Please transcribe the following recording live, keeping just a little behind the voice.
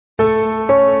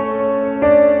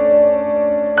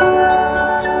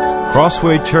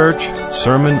Crossway Church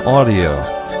Sermon Audio.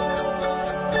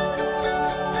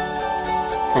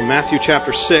 From Matthew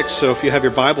chapter 6, so if you have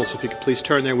your Bibles, if you could please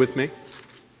turn there with me.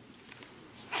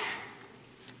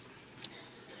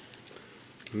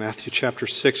 Matthew chapter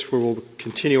 6, where we'll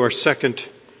continue our second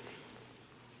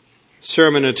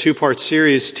sermon in a two-part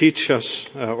series, Teach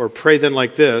Us, or Pray Then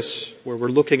Like This, where we're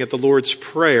looking at the Lord's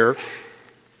Prayer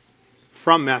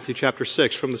from Matthew chapter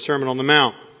 6, from the Sermon on the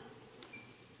Mount.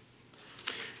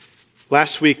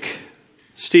 Last week,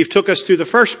 Steve took us through the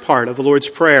first part of the Lord's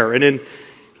Prayer, and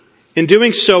in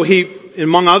doing so, he,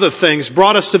 among other things,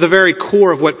 brought us to the very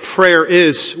core of what prayer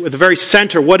is, at the very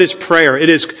center. What is prayer? It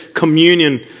is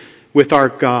communion with our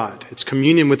God. It's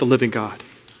communion with the living God.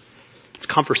 It's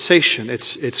conversation.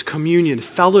 It's communion,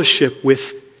 fellowship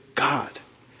with God.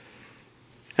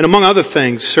 And among other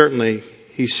things, certainly,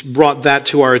 he's brought that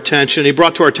to our attention. He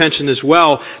brought to our attention as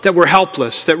well that we're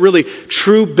helpless, that really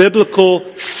true biblical,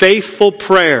 faithful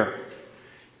prayer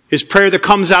is prayer that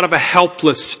comes out of a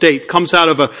helpless state, comes out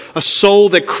of a soul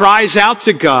that cries out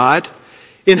to God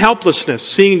in helplessness,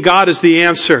 seeing God as the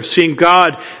answer, seeing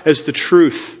God as the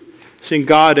truth, seeing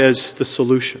God as the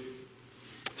solution.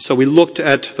 So we looked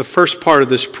at the first part of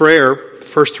this prayer, the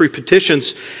first three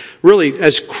petitions, really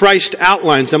as Christ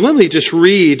outlines them. Let me just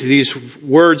read these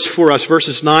words for us,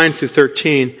 verses 9 through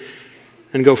 13,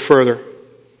 and go further.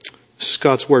 This is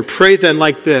God's word. Pray then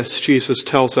like this, Jesus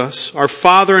tells us. Our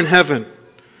Father in heaven,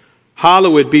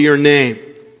 hallowed be your name.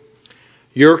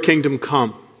 Your kingdom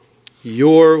come.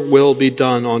 Your will be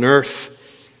done on earth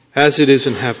as it is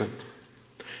in heaven.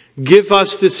 Give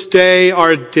us this day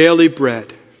our daily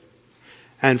bread,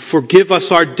 and forgive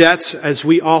us our debts as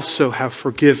we also have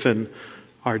forgiven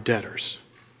our debtors.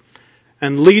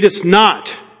 And lead us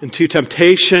not into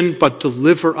temptation, but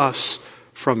deliver us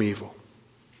from evil.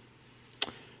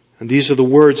 And these are the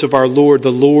words of our Lord,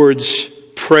 the Lord's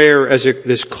Prayer as it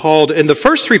is called. In the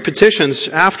first three petitions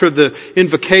after the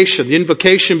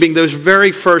invocation being those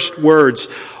very first words,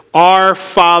 Our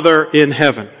Father in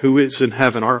heaven, who is in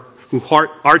heaven, who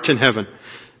art in heaven,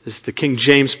 as the King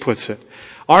James puts it.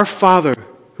 Our Father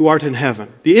who art in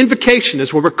heaven. The invocation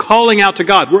is where we're calling out to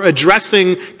God. We're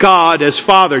addressing God as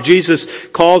Father. Jesus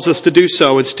calls us to do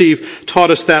so, and Steve taught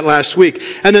us that last week.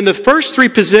 And then the first three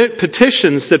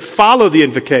petitions that follow the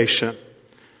invocation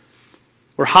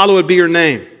were, hallowed be your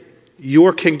name,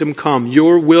 your kingdom come,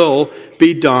 your will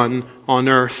be done on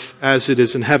earth as it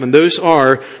is in heaven. Those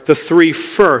are the three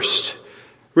first,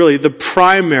 really the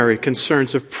primary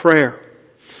concerns of prayer.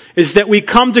 Is that we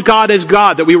come to God as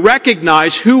God, that we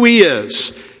recognize who He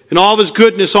is in all of His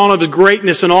goodness, all of His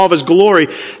greatness, and all of His glory,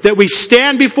 that we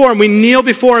stand before Him, we kneel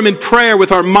before Him in prayer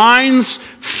with our minds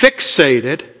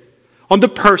fixated on the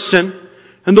person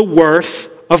and the worth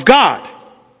of God.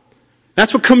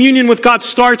 That's what communion with God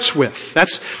starts with.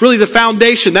 That's really the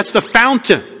foundation. That's the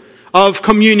fountain of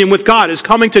communion with God, is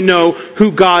coming to know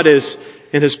who God is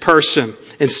in His person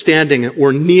and standing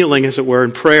or kneeling, as it were,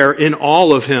 in prayer in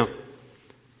all of Him.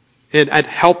 And at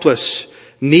helpless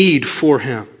need for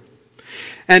Him.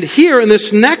 And here in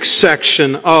this next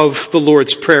section of the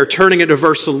Lord's Prayer, turning into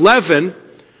verse 11,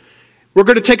 we're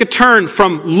going to take a turn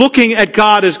from looking at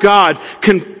God as God,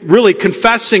 really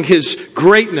confessing His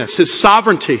greatness, His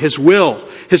sovereignty, His will,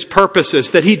 His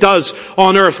purposes, that He does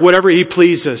on earth whatever He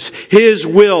pleases. His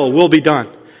will be done.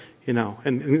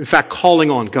 And in fact, calling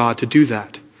on God to do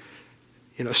that.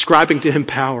 Ascribing to Him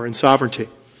power and sovereignty.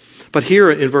 But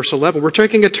here in verse 11, we're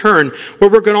taking a turn where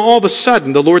we're going to all of a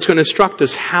sudden, the Lord's going to instruct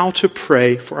us how to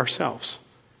pray for ourselves.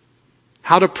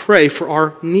 How to pray for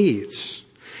our needs.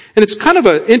 And it's kind of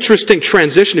an interesting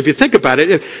transition if you think about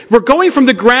it. We're going from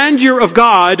the grandeur of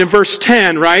God in verse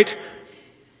 10, right?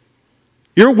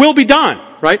 Your will be done,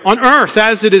 right? On earth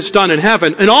as it is done in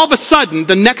heaven. And all of a sudden,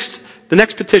 the next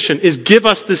petition is, give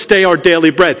us this day our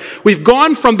daily bread. We've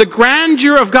gone from the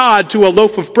grandeur of God to a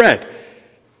loaf of bread.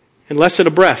 In less than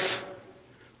a breath.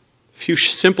 A few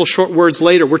simple short words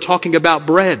later, we're talking about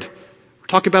bread. We're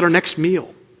talking about our next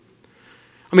meal.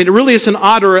 It really is an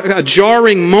odd or a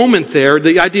jarring moment there,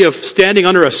 the idea of standing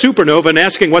under a supernova and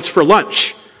asking what's for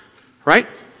lunch. Right?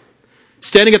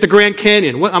 Standing at the Grand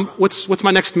Canyon. What's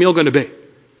my next meal going to be?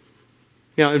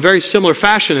 In very similar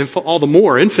fashion, and all the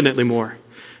more, infinitely more,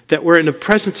 that we're in the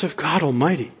presence of God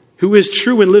Almighty, who is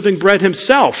true and living bread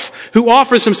Himself, who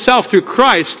offers Himself through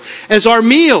Christ as our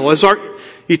meal, as our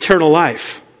eternal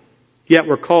life. Yet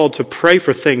we're called to pray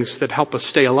for things that help us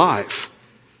stay alive,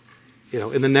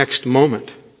 in the next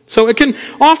moment. So it can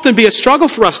often be a struggle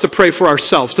for us to pray for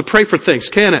ourselves, to pray for things,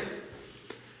 can it?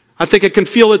 I think it can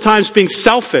feel at times being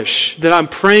selfish that I'm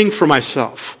praying for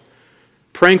myself,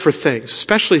 praying for things,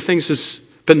 especially things as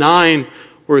benign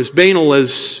or as banal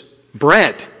as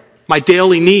bread, my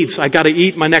daily needs. I got to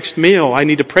eat my next meal. I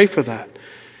need to pray for that.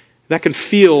 That can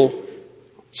feel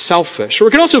selfish. Or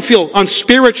it can also feel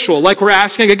unspiritual, like we're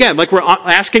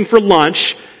asking for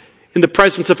lunch in the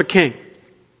presence of a king.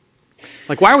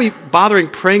 Like, why are we bothering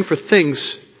praying for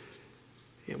things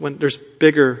when there's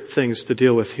bigger things to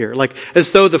deal with here? Like,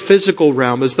 as though the physical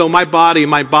realm, as though my body,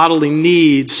 my bodily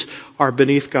needs are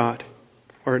beneath God.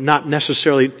 Or not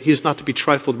necessarily, He's not to be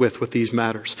trifled with these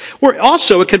matters. Or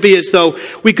also, it could be as though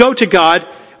we go to God,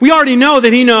 we already know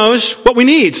that He knows what we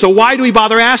need, so why do we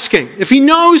bother asking? If He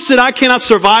knows that I cannot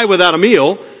survive without a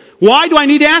meal, why do I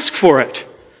need to ask for it?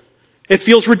 It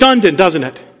feels redundant, doesn't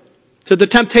it? So the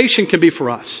temptation can be for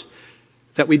us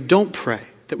that we don't pray,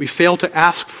 that we fail to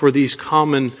ask for these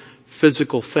common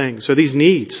physical things, or these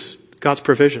needs, God's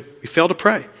provision. We fail to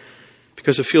pray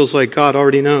because it feels like God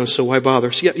already knows, so why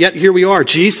bother? So yet here we are.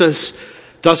 Jesus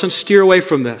doesn't steer away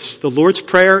from this. The Lord's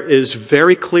Prayer is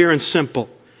very clear and simple.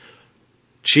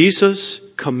 Jesus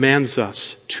commands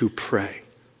us to pray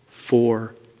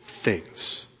for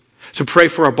things, to pray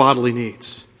for our bodily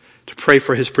needs, to pray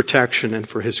for His protection and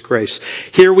for His grace.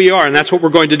 Here we are, and that's what we're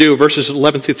going to do, verses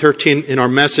 11 through 13 in our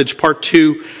message, part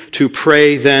 2, to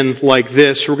pray then like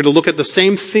this. We're going to look at the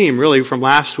same theme, really, from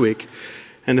last week,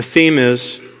 and the theme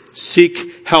is,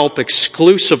 seek help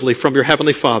exclusively from your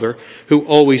Heavenly Father, who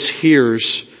always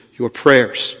hears your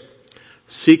prayers.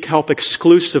 Seek help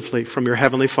exclusively from your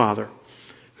Heavenly Father,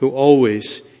 who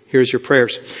always hears your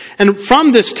prayers. And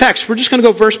from this text, we're just going to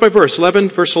go verse by verse.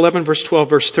 Verse 11, verse 12,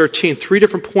 verse 13. 3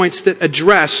 different points that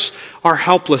address our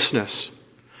helplessness.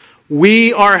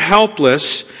 We are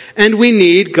helpless, and we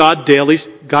need God's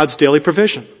daily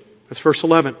provision. That's verse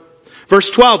 11.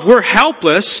 Verse 12, we're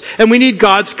helpless, and we need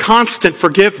God's constant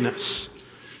forgiveness.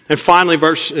 And finally,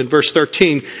 in verse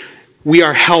 13, we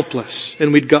are helpless,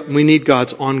 and we need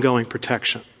God's ongoing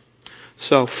protection.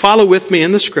 So follow with me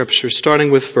in the Scriptures,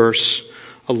 starting with verse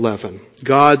 11.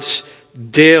 God's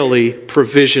daily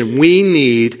provision. We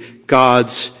need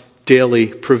God's daily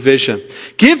provision.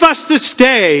 Give us this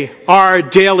day our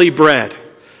daily bread.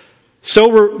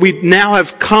 So we now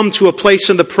have come to a place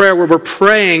in the prayer where we're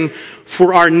praying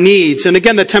for our needs. And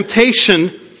again, the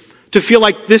temptation to feel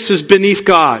like this is beneath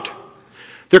God.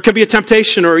 There could be a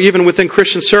temptation, or even within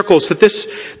Christian circles, that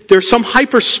there's some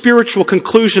hyper-spiritual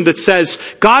conclusion that says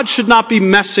God should not be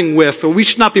messing with, or we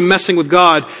should not be messing with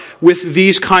God with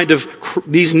these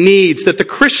needs. That the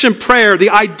Christian prayer, the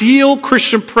ideal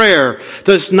Christian prayer,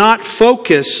 does not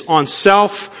focus on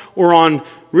self or on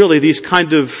really these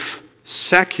kind of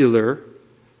secular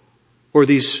or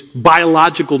these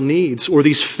biological needs or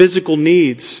these physical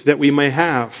needs that we may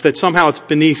have. That somehow it's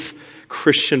beneath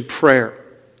Christian prayer.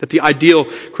 That the ideal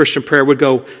Christian prayer would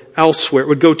go elsewhere. It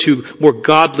would go to more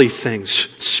godly things,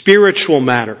 spiritual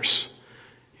matters.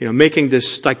 Making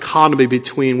this dichotomy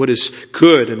between what is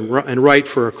good and right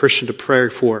for a Christian to pray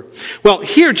for. Well,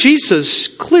 here Jesus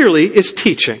clearly is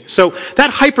teaching. So that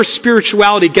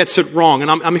hyper-spirituality gets it wrong. And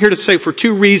I'm here to say for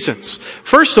 2 reasons.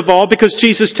 First of all, because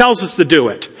Jesus tells us to do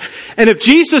it. And if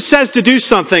Jesus says to do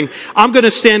something, I'm going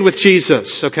to stand with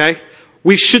Jesus, okay?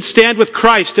 We should stand with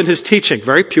Christ in His teaching.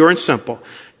 Very pure and simple.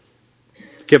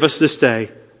 Give us this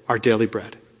day our daily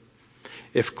bread.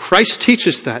 If Christ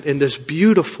teaches that in this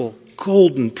beautiful,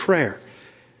 golden prayer,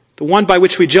 the one by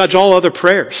which we judge all other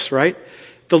prayers, right?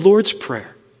 The Lord's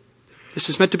Prayer. This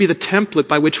is meant to be the template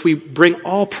by which we bring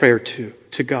all prayer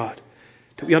to God.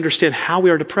 That we understand how we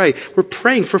are to pray. We're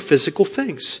praying for physical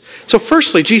things. So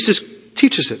firstly, Jesus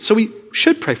teaches it. So we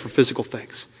should pray for physical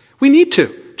things. We need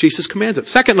to. Jesus commands it.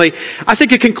 Secondly, I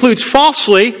think it concludes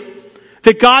falsely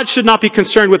that God should not be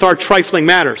concerned with our trifling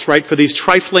matters, right? For these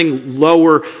trifling,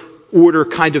 lower order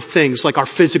kind of things, like our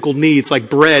physical needs, like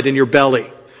bread in your belly.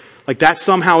 Like that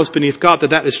somehow is beneath God,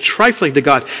 that is trifling to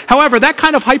God. However, that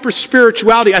kind of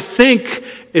hyper-spirituality, I think,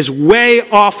 is way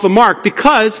off the mark.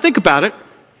 Because, think about it,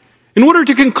 in order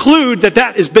to conclude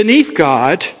that is beneath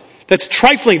God, that's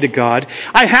trifling to God,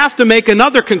 I have to make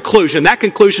another conclusion. That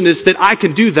conclusion is that I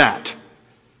can do that.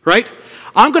 Right?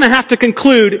 I'm going to have to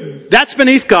conclude that's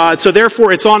beneath God, so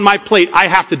therefore it's on my plate. I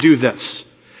have to do this.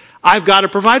 I've got to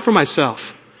provide for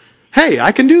myself. Hey,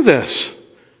 I can do this.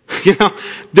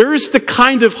 There's the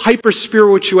kind of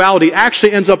hyper-spirituality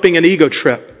actually ends up being an ego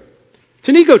trip. It's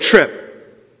an ego trip.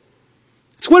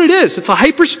 It's what it is. It's a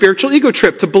hyper-spiritual ego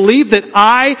trip to believe that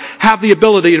I have the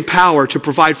ability and power to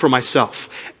provide for myself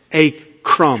a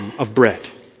crumb of bread.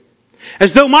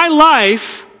 As though my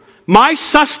life, my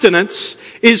sustenance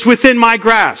is within my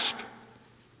grasp.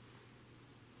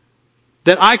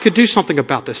 That I could do something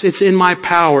about this. It's in my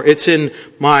power. It's in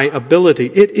my ability.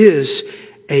 It is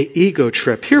an ego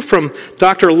trip. Hear from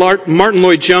Dr. Martin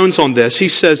Lloyd-Jones on this. He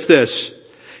says this: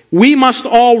 we must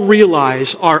all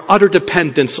realize our utter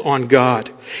dependence on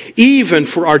God, even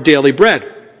for our daily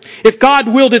bread. If God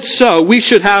willed it so, we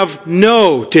should have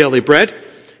no daily bread.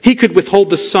 He could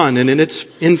withhold the sun and its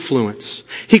influence.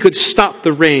 He could stop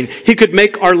the rain. He could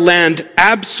make our land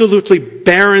absolutely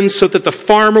barren so that the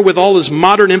farmer with all his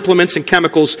modern implements and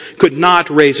chemicals could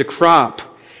not raise a crop.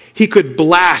 He could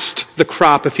blast the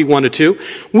crop if he wanted to.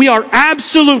 We are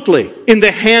absolutely in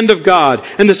the hand of God.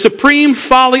 And the supreme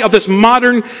folly of this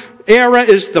modern era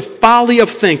is the folly of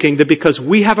thinking that because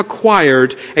we have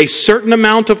acquired a certain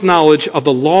amount of knowledge of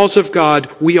the laws of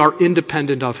God, we are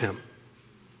independent of Him.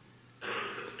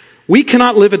 We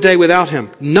cannot live a day without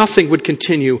Him. Nothing would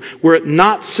continue were it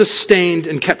not sustained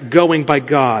and kept going by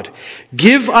God.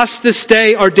 Give us this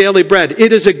day our daily bread.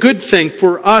 It is a good thing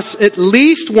for us at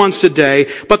least once a day,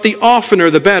 but the oftener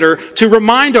the better, to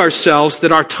remind ourselves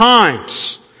that our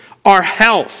times, our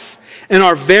health, and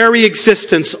our very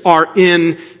existence are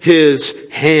in His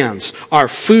hands. Our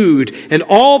food and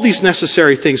all these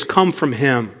necessary things come from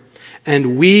Him,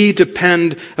 and we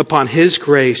depend upon His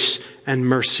grace and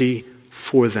mercy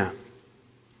for them.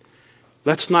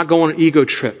 Let's not go on ego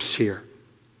trips here.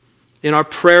 In our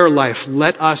prayer life,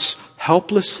 let us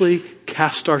helplessly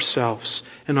cast ourselves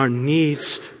and our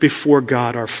needs before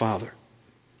God our Father.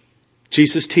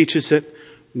 Jesus teaches it.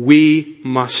 We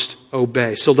must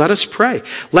obey. So let us pray.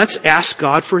 Let's ask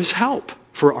God for His help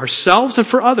for ourselves and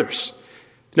for others.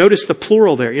 Notice the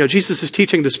plural there. Jesus is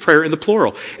teaching this prayer in the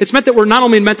plural. It's meant that we're not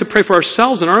only meant to pray for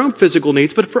ourselves and our own physical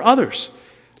needs, but for others.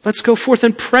 Let's go forth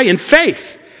and pray in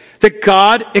faith that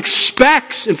God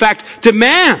expects, in fact,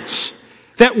 demands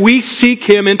that we seek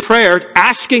Him in prayer,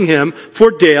 asking Him for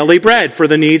daily bread, for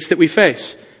the needs that we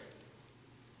face,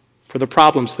 for the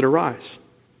problems that arise.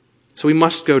 So we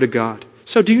must go to God.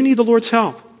 So do you need the Lord's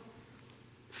help?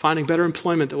 Finding better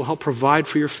employment that will help provide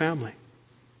for your family.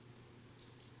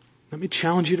 Let me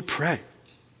challenge you to pray,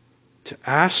 to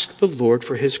ask the Lord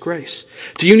for His grace.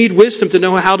 Do you need wisdom to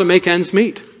know how to make ends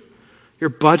meet?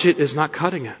 Your budget is not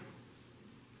cutting it.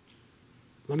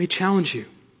 Let me challenge you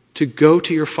to go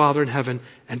to your Father in heaven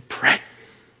and pray.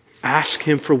 Ask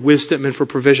Him for wisdom and for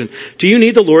provision. Do you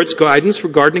need the Lord's guidance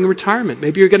regarding retirement?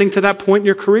 Maybe you're getting to that point in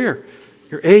your career.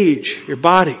 Your age, your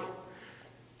body,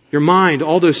 your mind,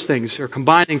 all those things are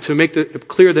combining to make it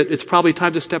clear that it's probably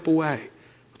time to step away.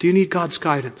 Do you need God's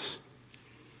guidance?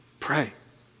 Pray,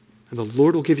 and the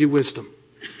Lord will give you wisdom.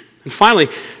 And finally,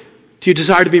 do you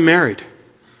desire to be married?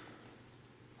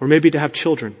 Or maybe to have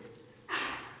children?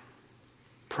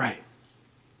 Pray.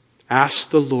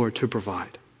 Ask the Lord to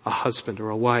provide a husband or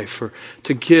a wife, or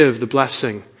to give the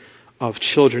blessing of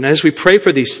children. As we pray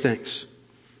for these things,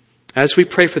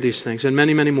 and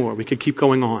many, many more, we could keep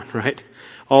going on, right?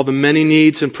 All the many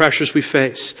needs and pressures we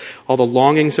face, all the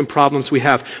longings and problems we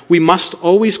have, we must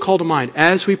always call to mind,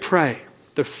 as we pray,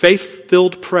 the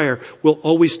faith-filled prayer will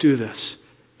always do this.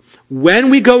 When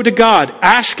we go to God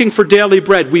asking for daily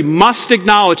bread, we must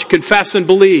acknowledge, confess, and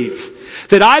believe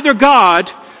that either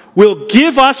God will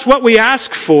give us what we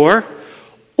ask for,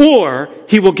 or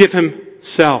He will give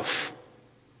Himself.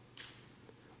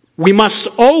 We must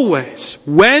always,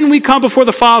 when we come before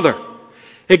the Father,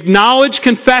 acknowledge,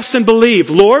 confess, and believe,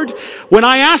 Lord, when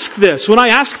I ask this, when I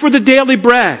ask for the daily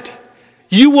bread,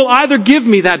 You will either give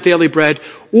me that daily bread,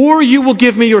 or You will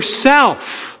give me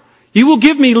Yourself. You will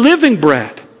give me living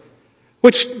bread.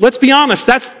 Which, let's be honest,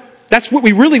 that's what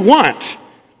we really want.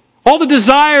 All the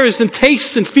desires and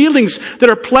tastes and feelings that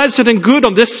are pleasant and good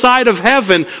on this side of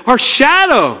heaven are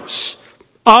shadows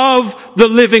of the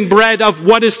living bread of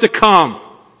what is to come.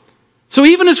 So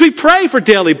even as we pray for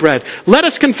daily bread, let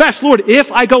us confess, Lord,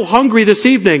 if I go hungry this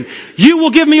evening, You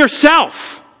will give me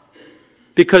Yourself.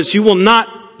 Because you will not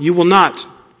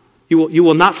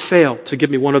fail to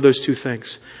give me one of those two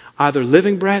things. Either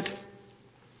living bread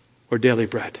or daily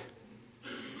bread.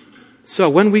 So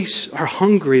when we are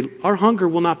hungry, our hunger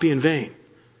will not be in vain.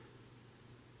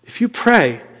 If you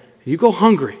pray, and you go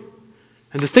hungry,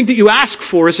 and the thing that you ask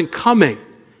for isn't coming,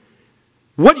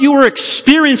 what you are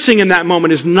experiencing in that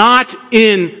moment is not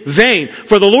in vain.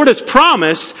 For the Lord has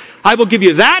promised, I will give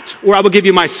you that, or I will give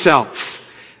you Myself.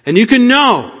 And you can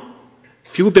know,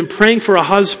 if you have been praying for a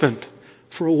husband,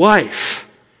 for a wife,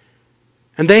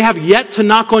 and they have yet to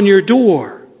knock on your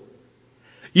door,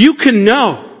 you can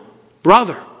know,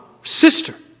 brother,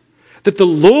 sister, that the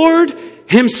Lord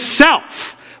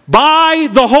Himself, by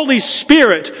the Holy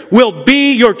Spirit, will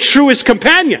be your truest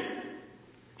companion.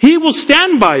 He will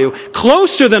stand by you,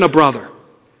 closer than a brother.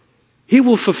 He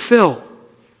will fulfill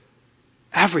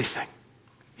everything.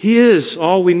 He is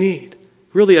all we need.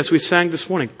 Really, as we sang this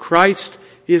morning, Christ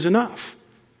He is enough.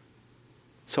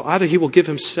 So either he will give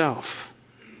himself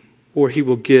or he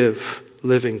will give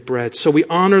living bread. So we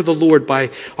honor the Lord by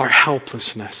our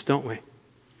helplessness, don't we?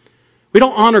 We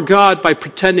don't honor God by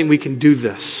pretending we can do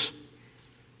this.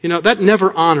 You know, that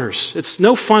never honors. It's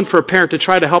no fun for a parent to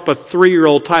try to help a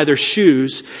 3-year-old tie their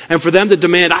shoes and for them to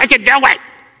demand, I can do it!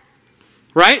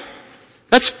 Right?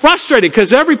 That's frustrating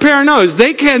because every parent knows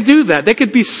they can't do that. They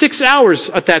could be 6 hours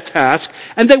at that task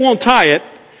and they won't tie it,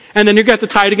 and then you got to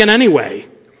tie it again anyway.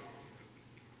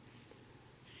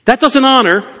 That doesn't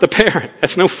honor the parent.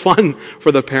 That's no fun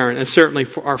for the parent, and certainly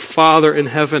for our Father in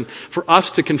heaven, for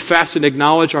us to confess and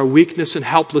acknowledge our weakness and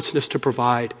helplessness to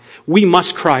provide. We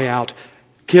must cry out,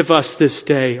 give us this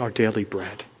day our daily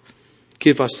bread.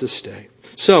 Give us this day.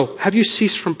 So, have you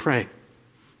ceased from praying?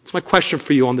 That's my question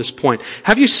for you on this point.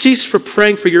 Have you ceased from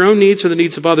praying for your own needs or the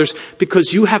needs of others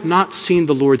because you have not seen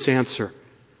the Lord's answer?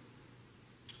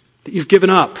 That you've given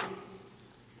up.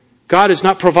 God is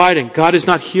not providing. God is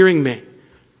not hearing me.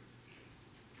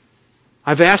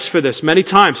 I've asked for this many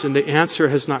times and the answer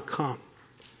has not come.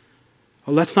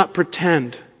 Well, let's not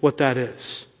pretend what that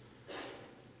is.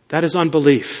 That is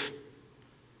unbelief.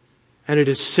 And it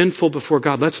is sinful before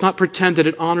God. Let's not pretend that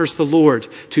it honors the Lord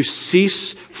to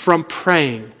cease from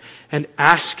praying and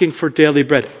asking for daily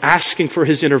bread, asking for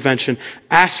His intervention,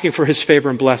 asking for His favor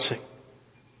and blessing.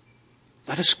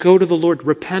 Let us go to the Lord,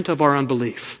 repent of our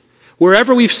unbelief.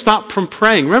 Wherever we've stopped from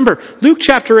praying. Remember, Luke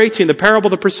chapter 18, the parable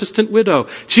of the persistent widow.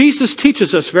 Jesus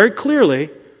teaches us very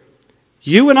clearly,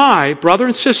 you and I, brother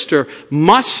and sister,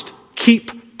 must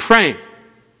keep praying.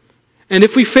 And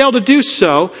if we fail to do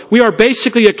so, we are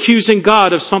basically accusing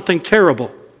God of something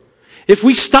terrible. If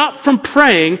we stop from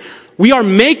praying, we are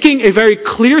making a very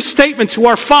clear statement to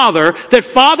our Father that,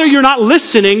 Father, you're not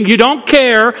listening, you don't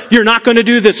care, you're not going to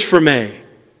do this for me.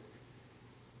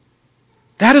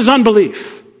 That is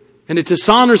unbelief. And it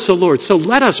dishonors the Lord. So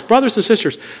let us, brothers and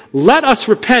sisters, let us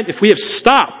repent if we have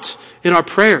stopped in our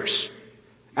prayers,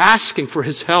 asking for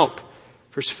His help,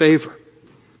 for His favor.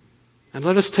 And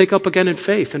let us take up again in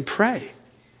faith and pray,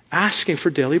 asking for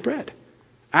daily bread,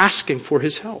 asking for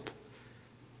His help.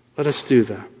 Let us do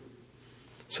that.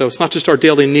 So it's not just our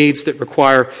daily needs that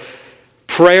require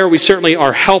prayer. We certainly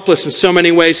are helpless in so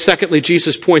many ways. Secondly,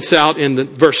 Jesus points out in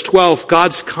verse 12,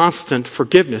 God's constant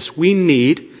forgiveness. We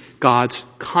need God's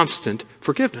constant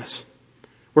forgiveness.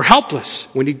 We're helpless.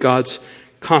 We need God's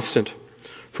constant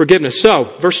forgiveness. So,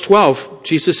 verse 12,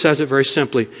 Jesus says it very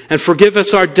simply, and forgive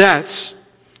us our debts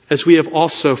as we have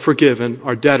also forgiven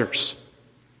our debtors.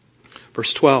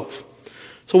 Verse 12.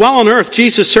 So while on earth,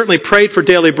 Jesus certainly prayed for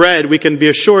daily bread. We can be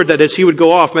assured that as He would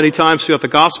go off many times throughout the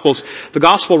Gospels, the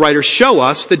Gospel writers show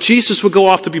us that Jesus would go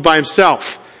off to be by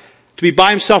Himself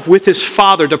with His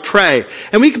Father to pray.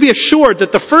 And we can be assured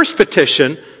that the first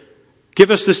petition,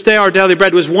 give us this day our daily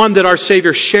bread, was one that our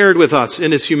Savior shared with us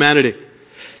in His humanity.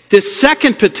 This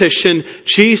second petition,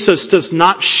 Jesus does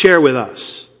not share with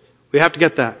us. We have to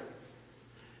get that.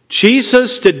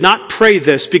 Jesus did not pray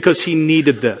this because He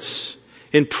needed this.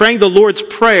 In praying the Lord's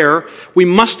Prayer, we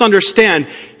must understand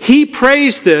He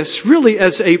prays this really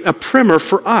as a primer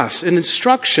for us, an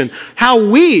instruction, how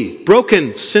we,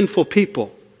 broken, sinful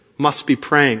people, must be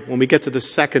praying when we get to the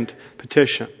second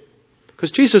petition.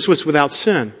 Because Jesus was without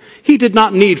sin. He did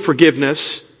not need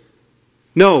forgiveness.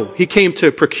 No, He came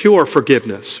to procure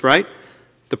forgiveness, right?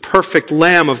 The perfect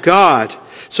Lamb of God.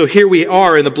 So here we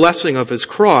are in the blessing of His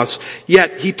cross.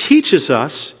 Yet He teaches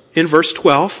us in verse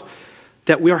 12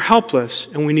 that we are helpless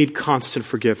and we need constant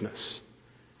forgiveness.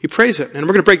 He prays it. And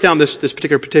we're going to break down this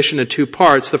particular petition in two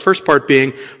parts. The first part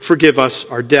being, forgive us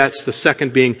our debts. The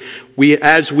second being,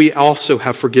 as we also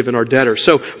have forgiven our debtors.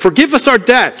 So, forgive us our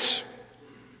debts.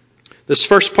 This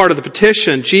first part of the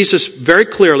petition, Jesus very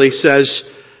clearly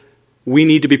says, we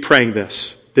need to be praying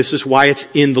this. This is why it's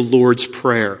in the Lord's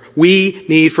Prayer. We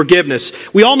need forgiveness.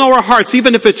 We all know our hearts,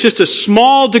 even if it's just a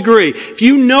small degree. If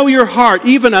you know your heart,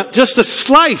 even just a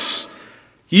slice,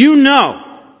 you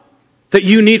know that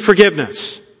you need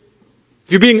forgiveness.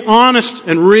 If you're being honest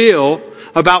and real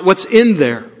about what's in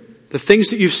there, the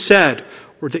things that you've said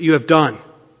or that you have done,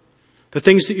 the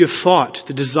things that you have thought,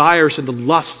 the desires and the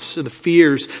lusts and the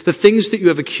fears, the things that you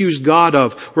have accused God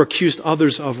of or accused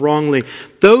others of wrongly,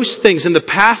 those things in the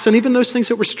past and even those things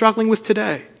that we're struggling with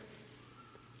today,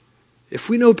 if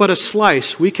we know but a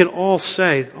slice, we can all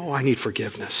say, oh, I need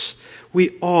forgiveness.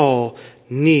 We all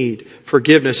need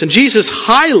forgiveness. And Jesus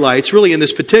highlights, really in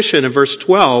this petition in verse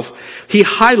 12, He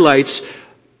highlights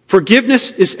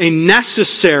forgiveness is a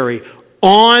necessary,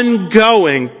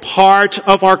 ongoing part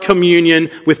of our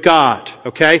communion with God.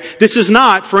 Okay? This is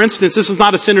not, for instance, this is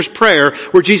not a sinner's prayer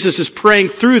where Jesus is praying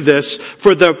through this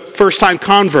for the first-time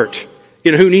convert.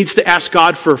 who needs to ask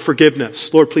God for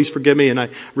forgiveness. Lord, please forgive me, and I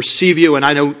receive you, and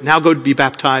I now go to be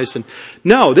baptized. And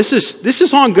no, this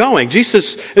is ongoing.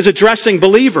 Jesus is addressing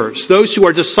believers, those who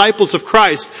are disciples of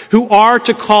Christ, who are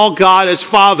to call God as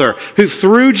Father, who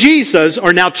through Jesus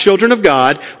are now children of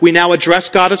God. We now address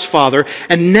God as Father,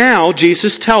 and now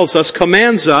Jesus tells us,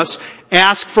 commands us,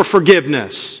 ask for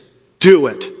forgiveness. Do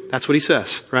it. That's what he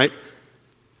says, right?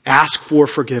 Ask for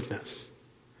forgiveness.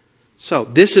 So,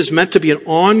 this is meant to be an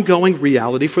ongoing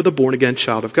reality for the born-again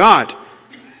child of God.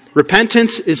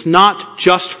 Repentance is not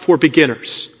just for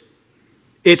beginners.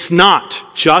 It's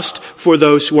not just for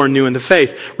those who are new in the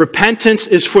faith. Repentance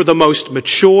is for the most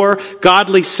mature,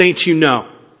 godly saints you know.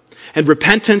 And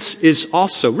repentance is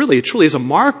also, it truly is a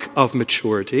mark of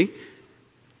maturity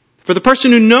for the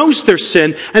person who knows their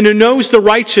sin and who knows the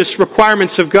righteous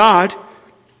requirements of God,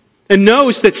 and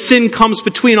knows that sin comes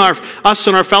between us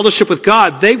and our fellowship with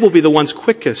God. They will be the ones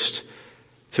quickest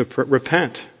to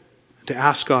repent, to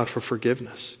ask God for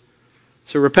forgiveness.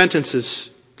 So repentance is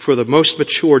for the most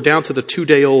mature, down to the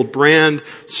 2-day-old, brand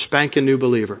spanking new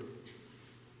believer.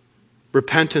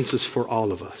 Repentance is for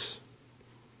all of us.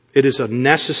 It is a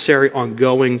necessary,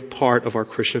 ongoing part of our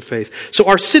Christian faith. So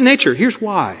our sin nature, here's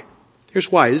why.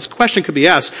 This question could be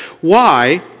asked.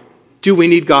 Why do we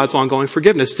need God's ongoing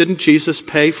forgiveness? Didn't Jesus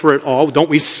pay for it all? Don't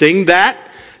we sing that?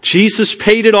 Jesus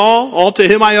paid it all to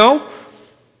him I owe.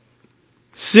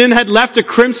 Sin had left a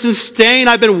crimson stain.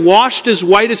 I've been washed as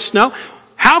white as snow.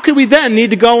 How can we then need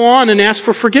to go on and ask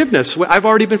for forgiveness? I've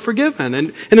already been forgiven.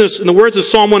 And in the words of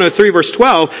Psalm 103, verse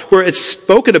 12, where it's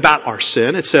spoken about our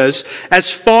sin, it says, as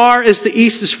far as the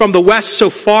east is from the west, so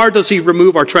far does he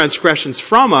remove our transgressions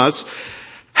from us.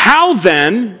 How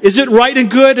then is it right and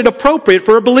good and appropriate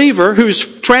for a believer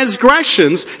whose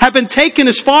transgressions have been taken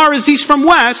as far as east from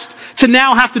west to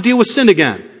now have to deal with sin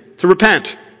again, to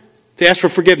repent, to ask for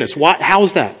forgiveness? How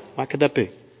is that? Why could that be?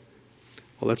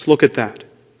 Well, let's look at that.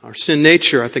 Our sin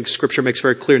nature, I think Scripture makes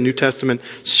very clear, New Testament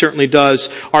certainly does.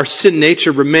 Our sin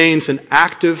nature remains an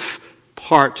active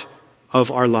part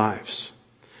of our lives.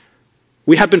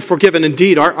 We have been forgiven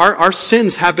indeed. Our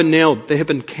sins have been nailed. They have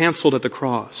been canceled at the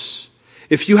cross.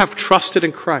 If you have trusted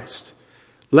in Christ,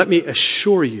 let me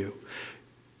assure you,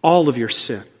 all of your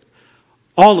sin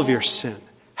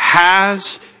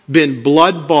has been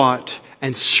blood-bought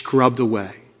and scrubbed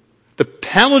away. The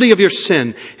penalty of your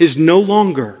sin is no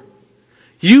longer.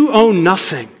 You owe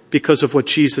nothing because of what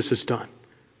Jesus has done.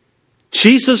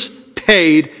 Jesus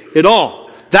paid it all.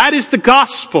 That is the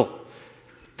gospel.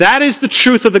 That is the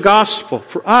truth of the gospel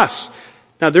for us.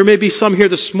 Now, there may be some here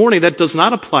this morning that does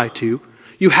not apply to you.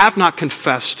 You have not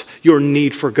confessed your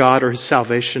need for God or his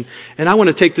salvation. And I want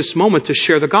to take this moment to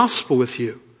share the gospel with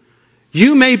you.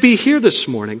 You may be here this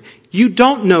morning. You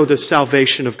don't know the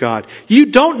salvation of God. You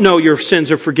don't know your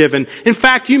sins are forgiven. In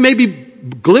fact, you may be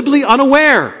glibly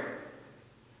unaware.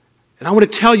 And I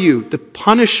want to tell you, the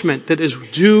punishment that is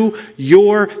due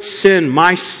your sin,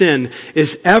 my sin,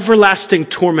 is everlasting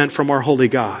torment from our holy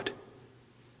God.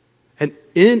 And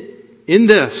in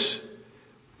this,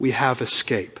 we have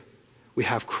escape. We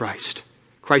have Christ.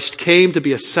 Christ came to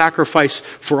be a sacrifice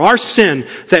for our sin,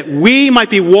 that we might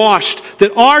be washed,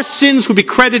 that our sins would be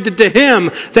credited to him,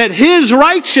 that his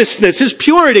righteousness, his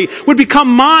purity would become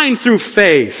mine through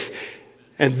faith.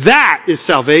 And that is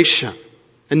salvation.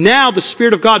 And now the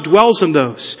Spirit of God dwells in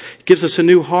those. He gives us a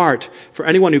new heart for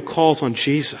anyone who calls on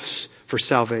Jesus for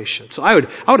salvation. So I would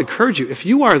encourage you, if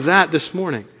you are that this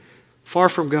morning, far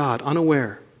from God,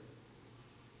 unaware,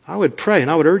 I would pray and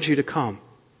I would urge you to come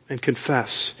and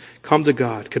confess. Come to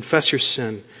God, confess your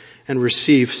sin, and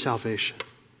receive salvation.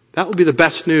 That will be the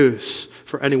best news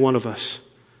for any one of us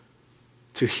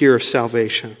to hear of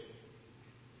salvation.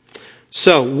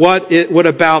 So, what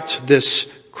about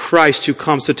this Christ who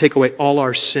comes to take away all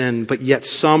our sin, but yet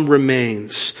some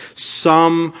remains?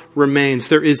 Some remains.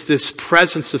 There is this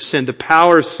presence of sin. The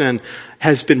power of sin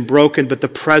has been broken, but the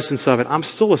presence of it. I'm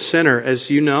still a sinner, as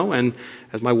you know, and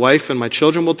as my wife and my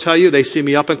children will tell you, they see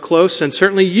me up and close, and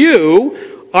certainly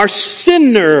you are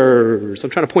sinners. I'm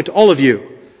trying to point to all of you.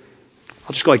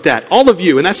 I'll just go like that. All of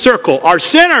you in that circle are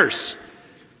sinners.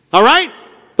 All right?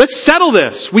 Let's settle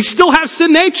this. We still have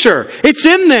sin nature. It's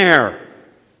in there.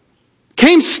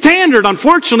 Came standard,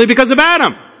 unfortunately, because of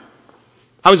Adam.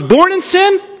 I was born in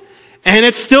sin, and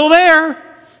it's still there.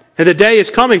 And the day is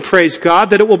coming, praise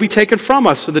God, that it will be taken from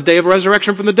us, so the day of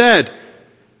resurrection from the dead.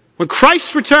 When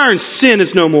Christ returns, sin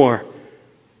is no more.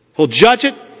 He'll judge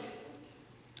it.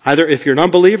 Either if you're an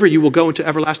unbeliever, you will go into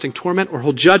everlasting torment, or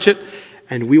he'll judge it,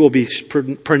 and we will be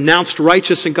pronounced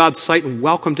righteous in God's sight and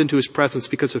welcomed into his presence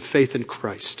because of faith in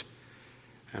Christ.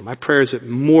 And my prayer is that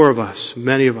more of us,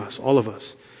 many of us, all of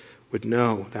us, would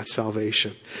know that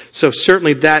salvation. So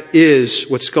certainly that is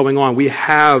what's going on. We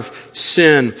have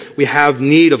sin. We have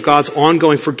need of God's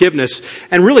ongoing forgiveness.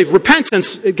 And really,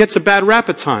 repentance, it gets a bad rap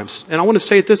at times. And I want to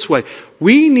say it this way.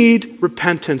 We need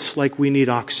repentance like we need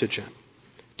oxygen.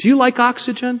 Do you like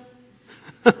oxygen?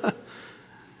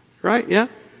 Right? Yeah?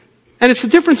 And it's the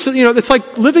difference, it's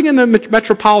like living in the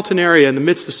metropolitan area in the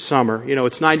midst of summer.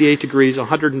 It's 98 degrees,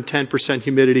 110%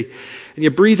 humidity. And you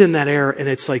breathe in that air and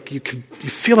it's like you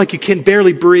feel like you can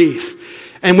barely breathe.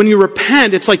 And when you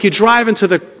repent, it's like you drive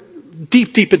into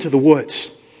deep into the woods.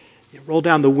 You roll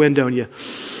down the window and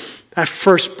that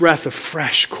first breath of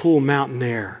fresh, cool mountain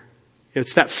air.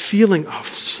 It's that feeling of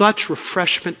such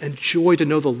refreshment and joy to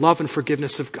know the love and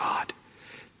forgiveness of God.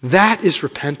 That is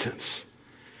repentance.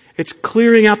 It's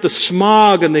clearing out the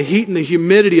smog and the heat and the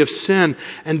humidity of sin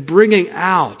and bringing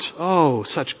out,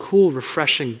 such cool,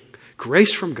 refreshing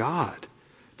grace from God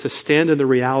to stand in the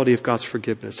reality of God's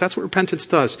forgiveness. That's what repentance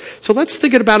does. So let's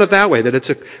think about it that way, that it's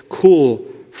a cool,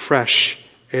 fresh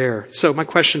air. So my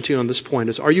question to you on this point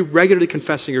is, are you regularly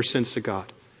confessing your sins to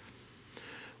God?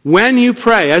 When you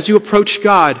pray, as you approach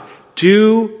God,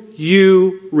 do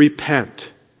you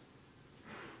repent?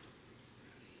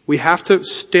 We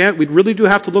really do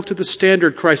have to look to the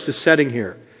standard Christ is setting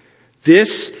here.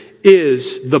 This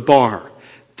is the bar.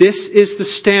 This is the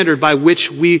standard by which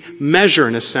we measure,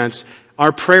 in a sense,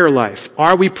 our prayer life.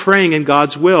 Are we praying in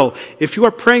God's will? If you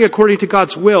are praying according to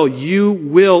God's will, you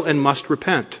will and must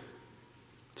repent.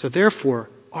 So therefore,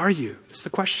 are you? That's the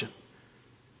question.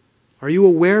 Are you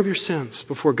aware of your sins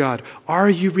before God? Are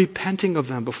you repenting of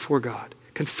them before God?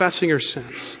 Confessing your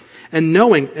sins? And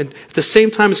knowing, and at the same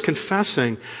time as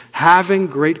confessing, having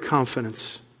great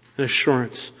confidence and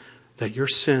assurance that your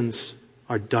sins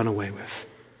are done away with.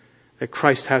 That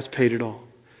Christ has paid it all.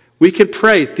 We can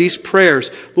pray these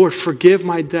prayers, Lord, forgive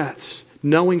my debts,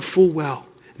 knowing full well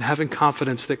and having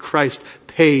confidence that Christ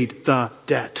paid the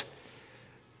debt.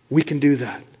 We can do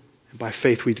that. And by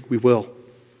faith we will.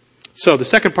 So the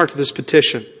second part of this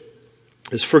petition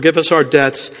is forgive us our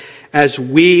debts as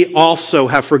we also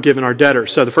have forgiven our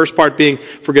debtors. So the first part being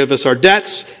forgive us our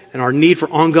debts and our need for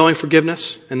ongoing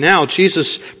forgiveness. And now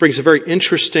Jesus brings a very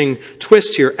interesting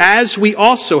twist here. As we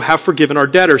also have forgiven our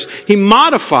debtors. He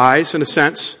modifies, in a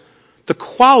sense, the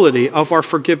quality of our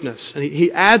forgiveness. And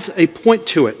he adds a point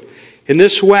to it in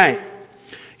this way.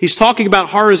 He's talking about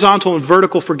horizontal and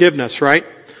vertical forgiveness, right?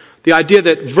 The idea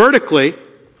that vertically,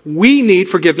 we need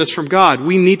forgiveness from God.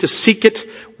 We need to seek it.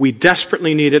 We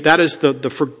desperately need it. That is the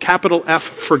capital F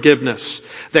forgiveness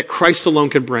that Christ alone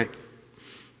can bring.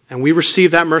 And we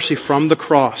receive that mercy from the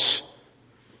cross.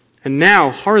 And now,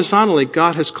 horizontally,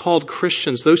 God has called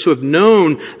Christians, those who have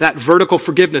known that vertical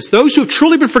forgiveness, those who have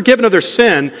truly been forgiven of their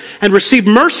sin and received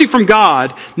mercy from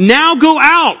God, now go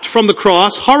out from the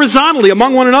cross horizontally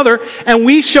among one another, and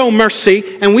we show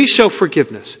mercy and we show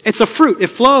forgiveness. It's a fruit. It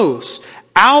flows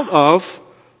out of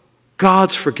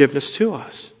God's forgiveness to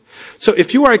us. So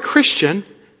if you are a Christian,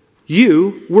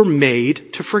 you were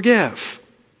made to forgive.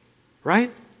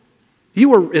 Right? You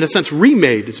were, in a sense,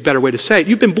 remade is a better way to say it.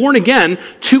 You've been born again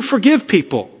to forgive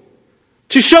people.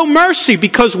 To show mercy.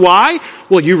 Because why?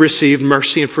 Well, you received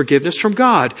mercy and forgiveness from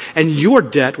God. And your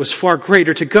debt was far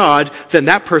greater to God than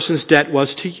that person's debt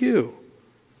was to you.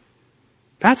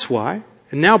 That's why.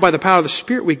 And now by the power of the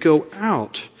Spirit, we go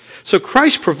out. So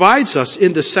Christ provides us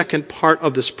in the second part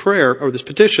of this prayer, or this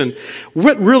petition,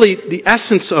 what really the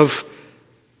essence of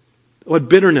what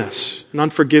bitterness and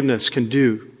unforgiveness can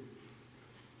do.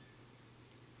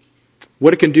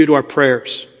 What it can do to our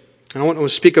prayers. And I want to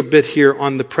speak a bit here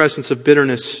on the presence of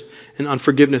bitterness and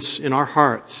unforgiveness in our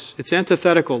hearts. It's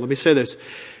antithetical. Let me say this.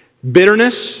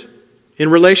 Bitterness in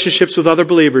relationships with other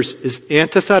believers is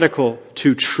antithetical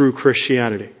to true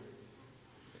Christianity.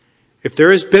 If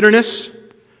there is bitterness,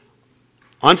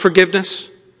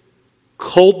 unforgiveness,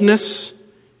 coldness,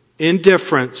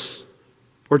 indifference,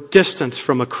 or distance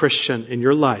from a Christian in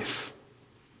your life,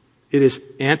 it is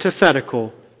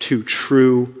antithetical to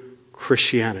true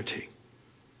Christianity.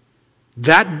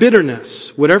 That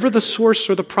bitterness, whatever the source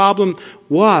or the problem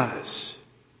was,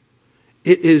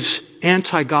 it is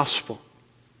anti-gospel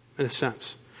in a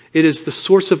sense. It is the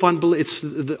source of unbelief.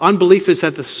 The unbelief is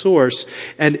at the source,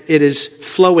 and it is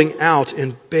flowing out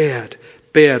in bad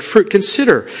fruit.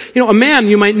 Consider, a man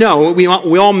you might know, we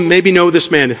all maybe know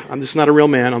this man. This is not a real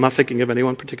man. I'm not thinking of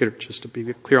anyone particular, just to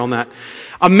be clear on that.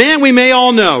 A man we may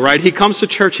all know, right? He comes to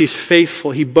church, he's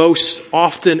faithful, he boasts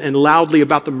often and loudly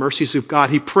about the mercies of God.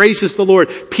 He praises the Lord,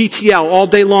 PTL, all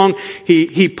day long.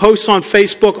 He posts on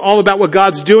Facebook all about what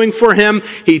God's doing for him.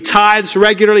 He tithes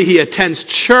regularly, he attends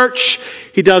church.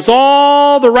 He does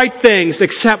all the right things,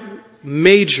 except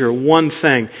major one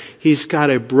thing. He's got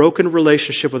a broken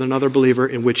relationship with another believer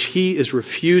in which he is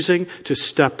refusing to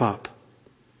step up.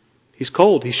 He's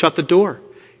cold. He shut the door.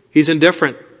 He's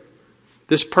indifferent.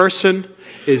 This person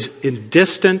is in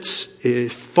distance,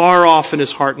 is far off in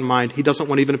his heart and mind. He doesn't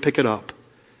want even to pick it up.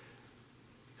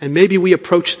 And maybe we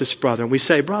approach this brother and we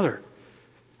say, brother,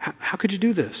 how could you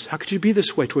do this? How could you be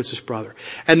this way towards this brother?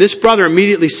 And this brother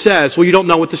immediately says, well, you don't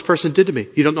know what this person did to me.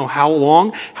 You don't know how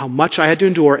long, how much I had to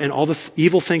endure, and all the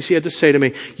evil things he had to say to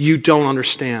me. You don't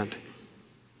understand.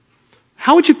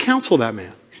 How would you counsel that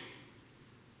man?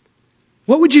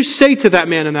 What would you say to that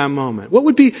man in that moment?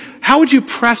 How would you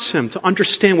press him to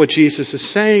understand what Jesus is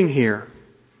saying here?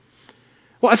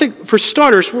 Well, I think for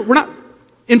starters, we're not,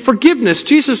 in forgiveness,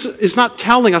 Jesus is not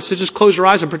telling us to just close your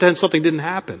eyes and pretend something didn't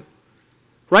happen.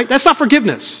 Right? That's not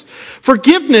forgiveness.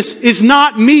 Forgiveness is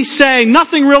not me saying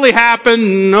nothing really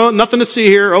happened, no, nothing to see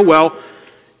here, oh well,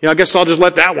 I guess I'll just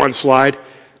let that one slide.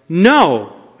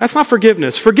 No, that's not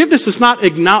forgiveness. Forgiveness is not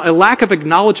a lack of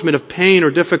acknowledgement of pain or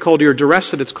difficulty or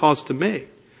duress that it's caused to me.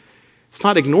 It's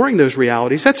not ignoring those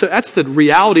realities. That's the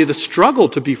reality of the struggle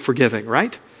to be forgiving,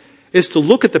 right? Is to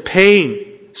look at the pain.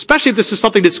 Especially if this is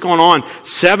something that's gone on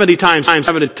 70 times, It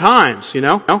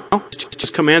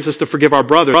just commands us to forgive our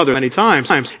brother many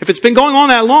times. If it's been going on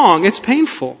that long, it's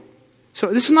painful. So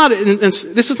this is not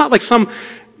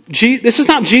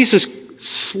Jesus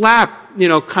slap,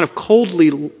 kind of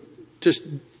coldly just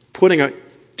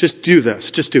do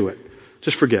this, just do it,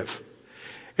 just forgive.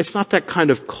 It's not that kind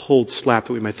of cold slap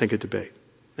that we might think it to be.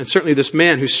 And certainly this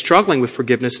man who's struggling with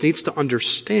forgiveness needs to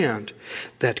understand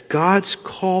that God's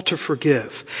call to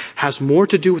forgive has more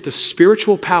to do with the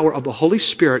spiritual power of the Holy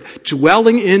Spirit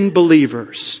dwelling in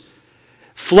believers,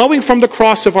 flowing from the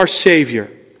cross of our Savior.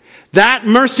 That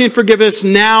mercy and forgiveness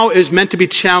now is meant to be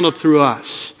channeled through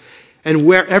us. And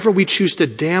wherever we choose to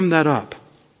dam that up,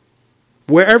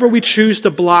 wherever we choose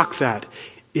to block that,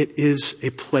 it is a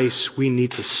place we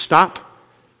need to stop,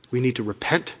 we need to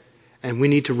repent, and we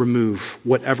need to remove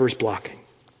whatever is blocking.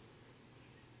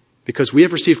 Because we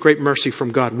have received great mercy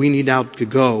from God, we need now to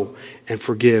go and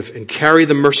forgive and carry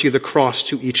the mercy of the cross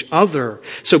to each other.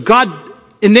 So God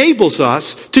enables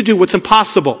us to do what's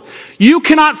impossible. You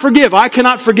cannot forgive, I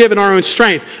cannot forgive in our own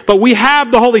strength, but we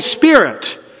have the Holy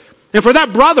Spirit. And for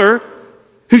that brother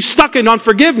who's stuck in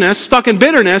unforgiveness, stuck in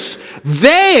bitterness,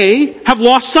 they have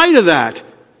lost sight of that.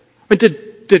 But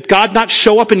did God not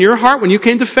show up in your heart when you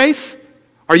came to faith?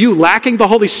 Are you lacking the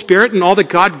Holy Spirit and all that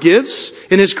God gives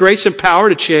in His grace and power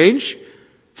to change?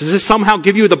 Does this somehow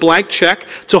give you the blank check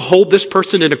to hold this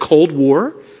person in a cold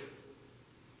war?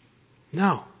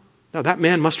 No, that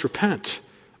man must repent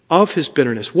of his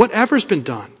bitterness, whatever's been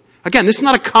done. Again, this is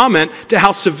not a comment to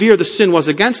how severe the sin was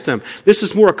against him. This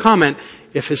is more a comment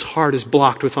if his heart is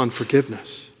blocked with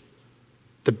unforgiveness,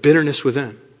 the bitterness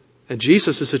within. And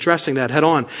Jesus is addressing that head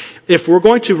on. If we're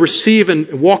going to receive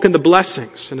and walk in the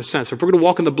blessings, in a sense, if we're going to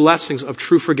walk in the blessings of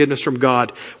true forgiveness from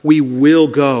God, we will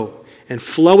go and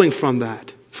flowing from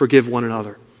that, forgive one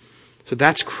another. So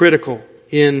that's critical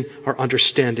in our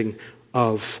understanding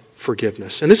of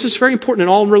forgiveness. And this is very important in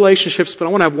all relationships, but I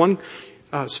want to have one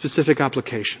specific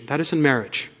application. That is in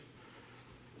marriage.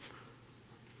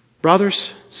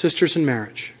 Brothers, sisters in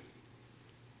marriage,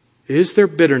 is there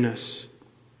bitterness,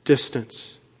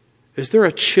 distance? Is there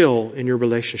a chill in your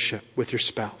relationship with your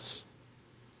spouse?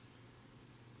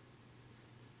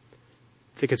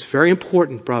 I think it's very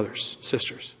important, brothers,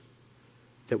 sisters,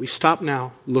 that we stop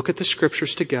now, look at the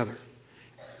scriptures together,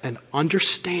 and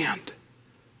understand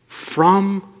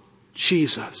from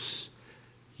Jesus,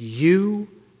 you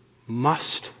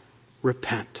must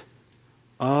repent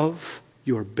of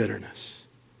your bitterness,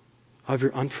 of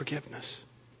your unforgiveness.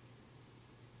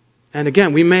 And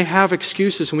again, we may have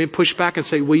excuses and we push back and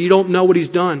say, well, you don't know what he's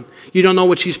done. You don't know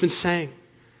what she's been saying.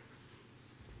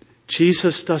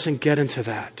 Jesus doesn't get into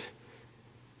that.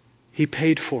 He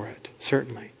paid for it,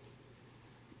 certainly.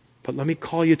 But let me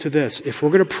call you to this. If we're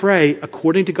going to pray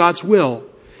according to God's will,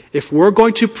 if we're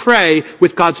going to pray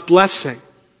with God's blessing,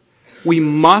 we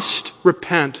must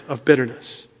repent of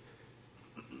bitterness.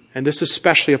 And this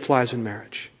especially applies in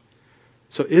marriage.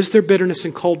 So is there bitterness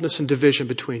and coldness and division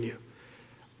between you?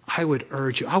 I would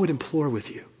urge you, I would implore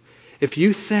with you, if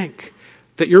you think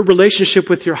that your relationship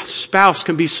with your spouse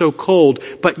can be so cold,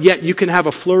 but yet you can have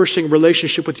a flourishing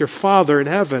relationship with your Father in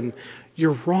heaven,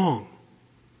 you're wrong.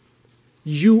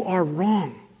 You are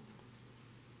wrong.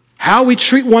 How we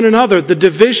treat one another, the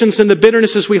divisions and the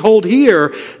bitternesses we hold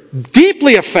here,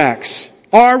 deeply affects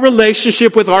our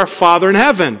relationship with our Father in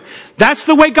heaven. That's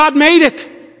the way God made it.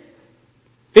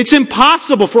 It's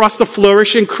impossible for us to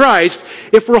flourish in Christ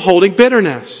if we're holding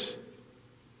bitterness.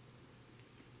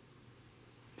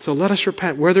 So let us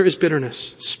repent where there is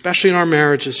bitterness, especially in our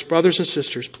marriages, brothers and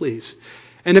sisters, please.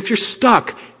 And if you're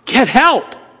stuck, get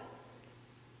help.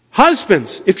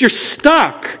 Husbands, if you're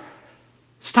stuck,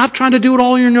 stop trying to do it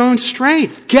all in your own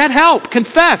strength. Get help.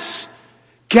 Confess.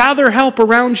 Gather help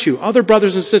around you. Other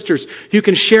brothers and sisters you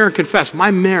can share and confess.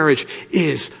 My marriage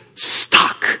is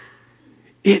stuck.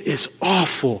 It is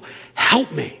awful.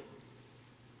 Help me.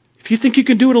 If you think you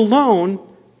can do it alone,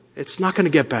 it's not going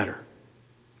to get better.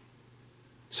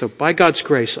 So by God's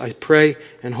grace, I pray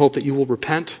and hope that you will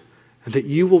repent and that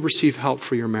you will receive help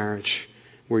for your marriage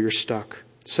where you're stuck.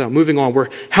 So moving on, we're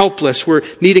helpless. We're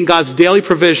needing God's daily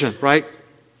provision, right?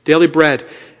 Daily bread.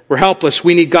 We're helpless.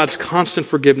 We need God's constant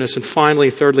forgiveness. And finally,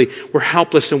 thirdly, we're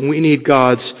helpless and we need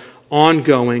God's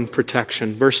ongoing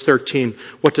protection. Verse 13,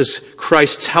 what does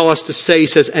Christ tell us to say? He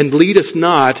says, and lead us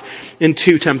not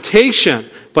into temptation,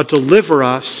 but deliver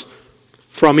us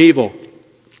from evil.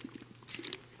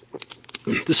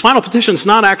 This final petition is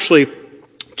not actually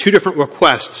two different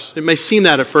requests. It may seem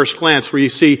that at first glance, where you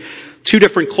see two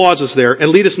different clauses there.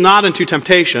 And lead us not into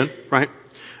temptation, right?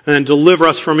 And then deliver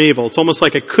us from evil. It's almost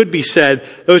like it could be said,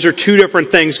 those are two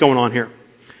different things going on here.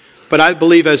 But I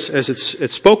believe as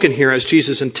it's spoken here, as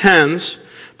Jesus intends,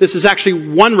 this is actually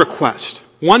one request,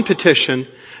 one petition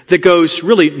that goes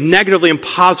really negatively and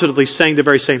positively saying the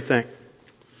very same thing.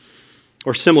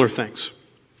 Or similar things.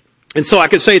 And so I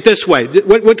could say it this way.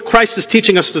 What Christ is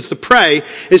teaching us to pray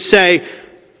is say,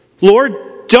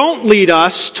 Lord, don't lead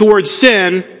us towards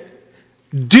sin.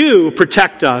 Do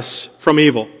protect us from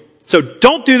evil. So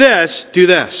don't do this, do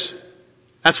this.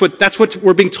 That's what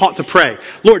we're being taught to pray.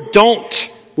 Lord,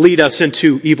 don't lead us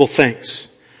into evil things.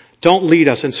 Don't lead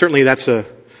us. And certainly that's a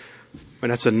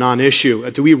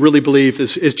non-issue. Do we really believe,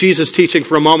 is Jesus teaching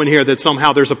for a moment here that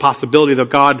somehow there's a possibility that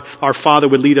God, our Father,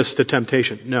 would lead us to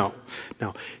temptation? No.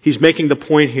 He's making the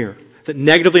point here that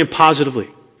negatively and positively,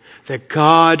 that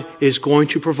God is going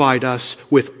to provide us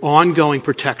with ongoing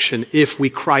protection if we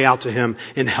cry out to Him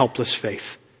in helpless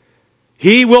faith.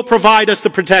 He will provide us the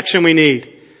protection we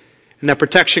need. And that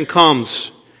protection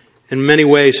comes in many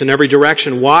ways, in every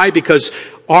direction. Why? Because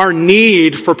our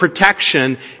need for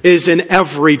protection is in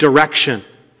every direction.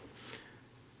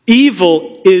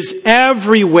 Evil is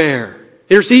everywhere.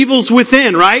 There's evils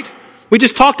within, right? We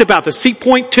just talked about this. See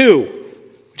point 2.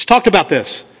 We just talked about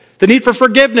this. The need for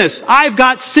forgiveness. I've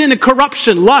got sin and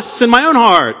corruption, lusts in my own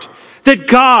heart. That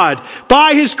God,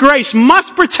 by His grace,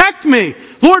 must protect me.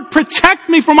 Lord, protect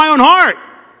me from my own heart.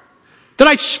 That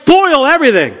I spoil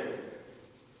everything.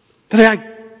 That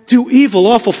I do evil,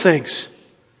 awful things.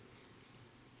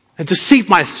 And deceive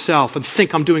myself and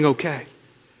think I'm doing okay.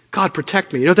 God,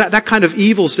 protect me. You know, that kind of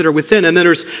evils that are within. And then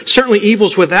there's certainly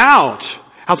evils without,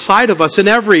 outside of us in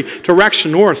every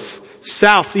direction, north,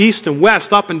 south, east, and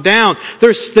west, up and down.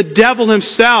 There's the devil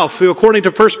himself, who, according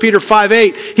to 1 Peter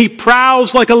 5:8, he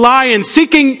prowls like a lion,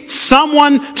 seeking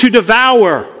someone to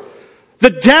devour.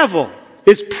 The devil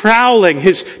is prowling.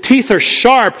 His teeth are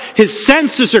sharp. His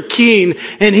senses are keen.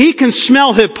 And he can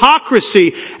smell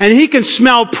hypocrisy. And he can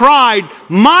smell pride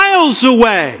miles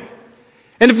away.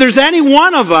 And if there's any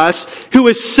one of us who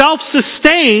is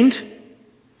self-sustained,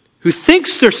 who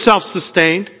thinks they're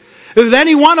self-sustained, if there's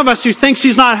any one of us who thinks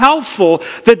he's not helpful,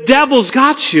 the devil's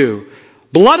got you.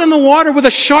 Blood in the water with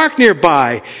a shark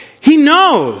nearby. He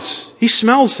knows. He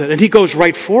smells it. And he goes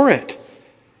right for it.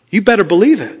 You better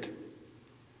believe it.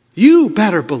 You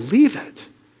better believe it.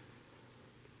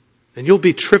 And you'll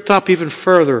be tripped up even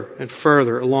further and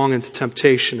further along into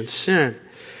temptation and sin.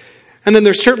 And then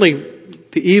there's certainly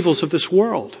the evils of this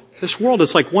world. This world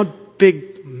is like one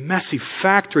big messy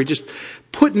factory just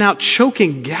putting out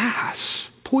choking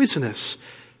gas, poisonous,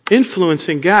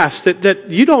 influencing gas that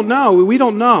you don't know, we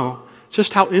don't know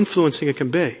just how influencing it can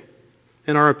be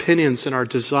in our opinions and our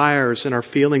desires and our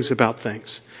feelings about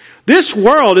things. This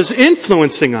world is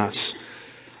influencing us.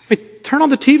 Turn on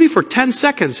the TV for 10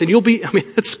 seconds and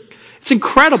it's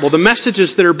incredible. The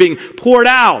messages that are being poured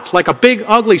out like a big,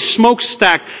 ugly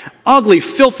smokestack, ugly,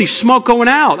 filthy smoke going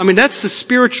out. That's the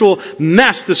spiritual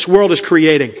mess this world is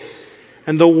creating.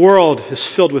 And the world is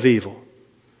filled with evil.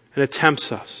 And it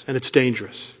tempts us. And it's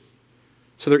dangerous.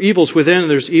 So there are evils within and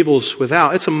there's evils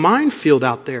without. It's a minefield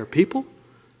out there, people.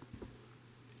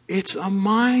 It's a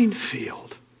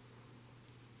minefield.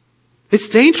 It's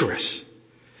dangerous.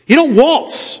 You don't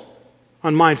waltz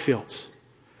on minefields.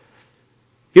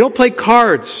 You don't play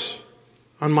cards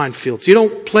on minefields. You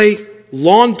don't play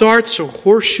lawn darts or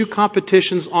horseshoe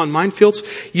competitions on minefields.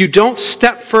 You don't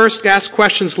step first, ask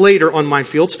questions later on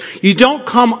minefields. You don't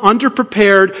come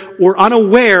underprepared or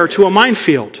unaware to a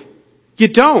minefield. You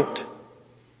don't.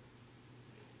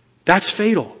 That's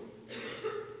fatal.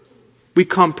 We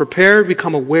come prepared, we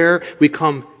come aware, we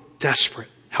come desperate,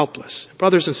 helpless.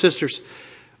 Brothers and sisters,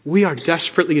 we are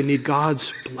desperately in need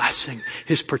God's blessing,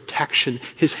 His protection,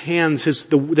 His hands,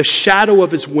 the shadow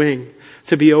of His wing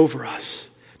to be over us,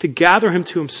 to gather Him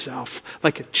to Himself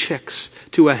like chicks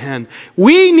to a hen.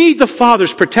 We need the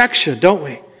Father's protection, don't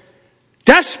we?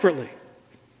 Desperately.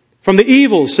 From the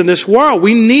evils in this world.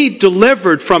 We need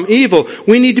delivered from evil.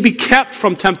 We need to be kept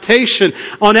from temptation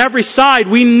on every side.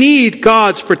 We need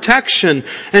God's protection.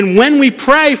 And when we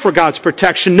pray for God's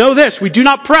protection, know this, we do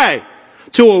not pray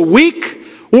to a weak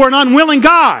or an unwilling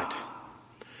God.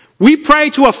 We pray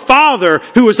to a Father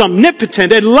who is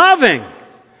omnipotent and loving,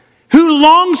 who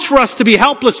longs for us to be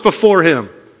helpless before Him.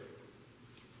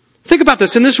 Think about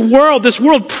this. In this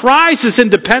world prizes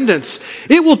independence.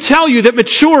 It will tell you that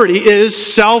maturity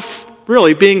is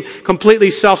being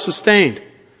completely self-sustained.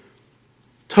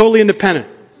 Totally independent.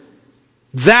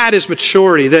 That is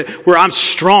maturity, where I'm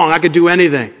strong, I could do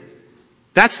anything.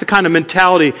 That's the kind of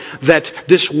mentality that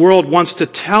this world wants to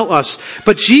tell us.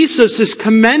 But Jesus is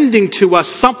commending to us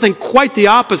something quite the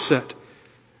opposite.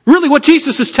 Really, what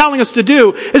Jesus is telling us to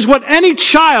do is what any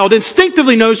child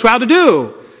instinctively knows how to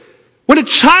do. When a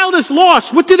child is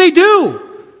lost, what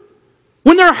do?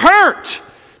 When they're hurt,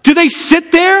 do they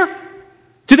sit there?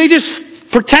 Do they just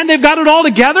pretend they've got it all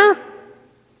together?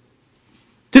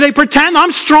 Do they pretend,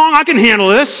 I'm strong, I can handle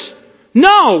this?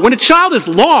 No, when a child is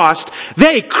lost,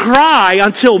 they cry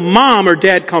until mom or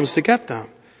dad comes to get them.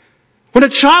 When a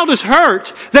child is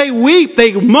hurt, they weep,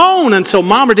 they moan until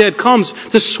mom or dad comes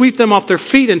to sweep them off their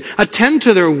feet and attend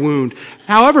to their wound,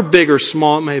 however big or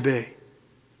small it may be.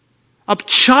 A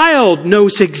child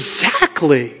knows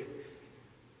exactly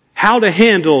how to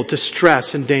handle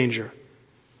distress and danger.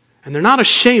 And they're not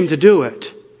ashamed to do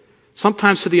it.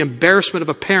 Sometimes to the embarrassment of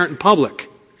a parent in public.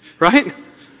 Right?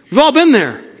 We've all been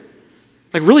there.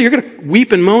 Like, really, you're going to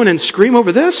weep and moan and scream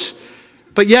over this?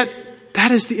 But yet,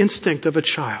 that is the instinct of a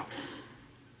child.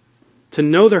 To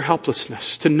know their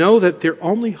helplessness. To know that their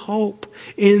only hope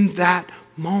in that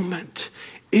moment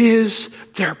is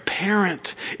their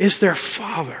parent, is their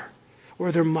father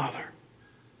or their mother.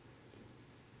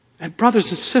 And brothers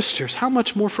and sisters, how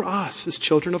much more for us as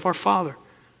children of our Father?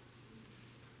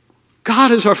 God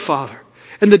is our Father.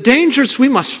 And the dangers we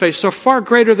must face are far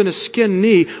greater than a skinned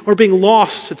knee or being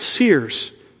lost at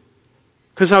Sears.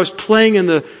 Because I was playing in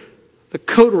the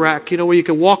coat rack, where you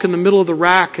can walk in the middle of the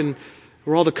rack and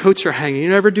where all the coats are hanging.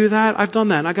 You ever do that? I've done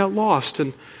that and I got lost.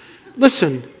 And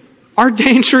listen, our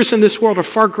dangers in this world are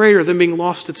far greater than being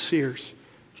lost at Sears.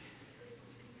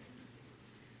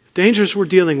 The dangers we're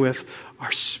dealing with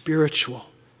are spiritual,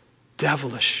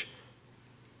 devilish,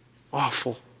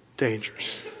 awful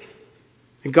dangers.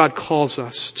 And God calls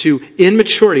us to, in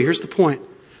maturity, here's the point,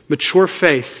 mature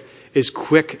faith is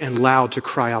quick and loud to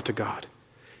cry out to God.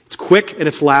 It's quick and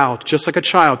it's loud, just like a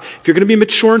child. If you're going to be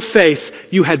mature in faith,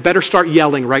 you had better start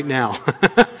yelling right now.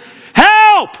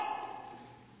 Help!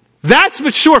 That's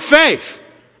mature faith.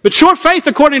 Mature faith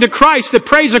according to Christ that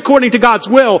prays according to God's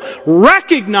will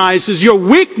recognizes your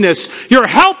weakness, you're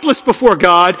helpless before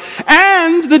God,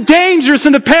 and the dangers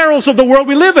and the perils of the world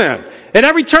we live in. At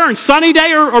every turn, sunny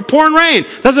day or pouring rain,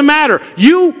 doesn't matter.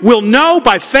 You will know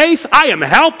by faith, I am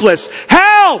helpless.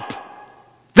 Help!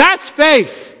 That's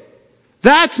faith.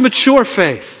 That's mature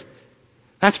faith.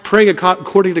 That's praying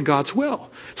according to God's will.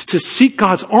 It's to seek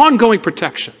God's ongoing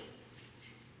protection.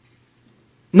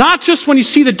 Not just when you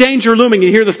see the danger looming, you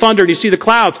hear the thunder and you see the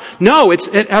clouds. No, it's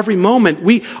at every moment.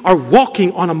 We are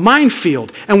walking on a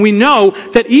minefield. And we know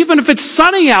that even if it's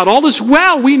sunny out, all is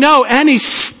well. We know any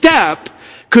step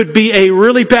could be a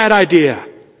really bad idea.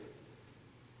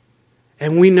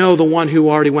 And we know the one who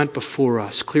already went before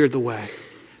us, cleared the way.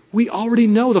 We already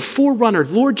know the forerunner,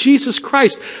 Lord Jesus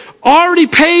Christ, already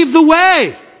paved the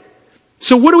way.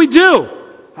 So what do?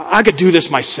 I could do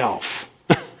this myself.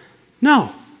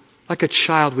 No. Like a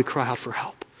child, we cry out for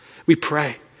help. We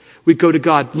pray. We go to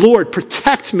God. Lord,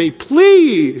 protect me,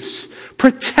 please.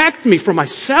 Protect me from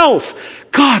myself.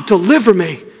 God, deliver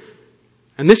me.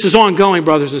 And this is ongoing,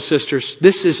 brothers and sisters.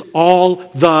 This is all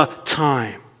the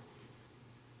time.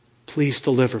 Please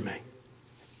deliver me.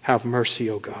 Have mercy,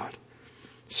 O God.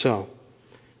 So,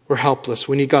 we're helpless.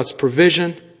 We need God's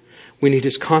provision. We need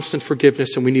His constant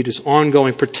forgiveness. And we need His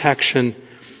ongoing protection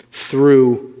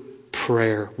through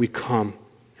prayer. We come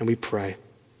and we pray.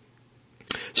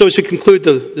 So as we conclude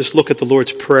this look at the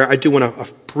Lord's Prayer, I do want a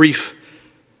brief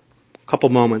couple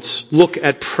moments look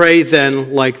at pray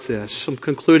then like this. I'm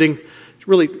concluding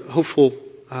really hopeful,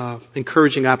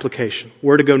 encouraging application.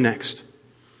 Where to go next?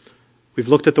 We've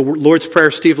looked at the Lord's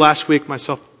Prayer, Steve last week,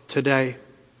 myself today.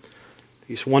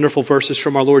 These wonderful verses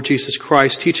from our Lord Jesus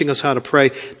Christ teaching us how to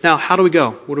pray. Now, how do we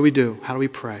go? What do we do? How do we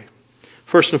pray?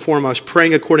 First and foremost,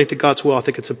 praying according to God's will. I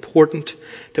think it's important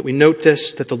that we note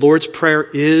this, that the Lord's Prayer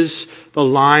is the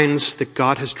lines that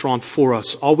God has drawn for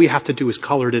us. All we have to do is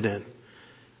color it in.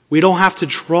 We don't have to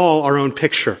draw our own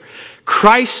picture.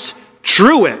 Christ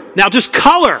drew it. Now just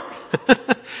color.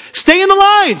 Stay in the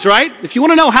lines, right? If you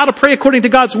want to know how to pray according to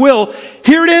God's will,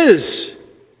 here it is.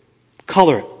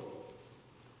 Color it.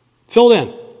 Fill it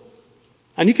in.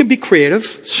 And you can be creative,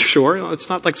 sure. It's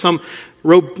not like some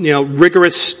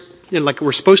rigorous, like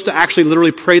we're supposed to actually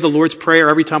literally pray the Lord's Prayer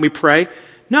every time we pray.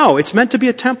 No, it's meant to be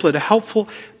a template, a helpful.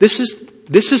 This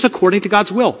is according to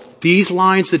God's will. These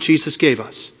lines that Jesus gave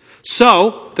us.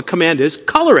 So, the command is,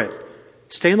 color it.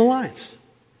 Stay in the lines.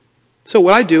 So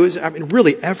what I do is,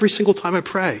 really every single time I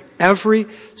pray, every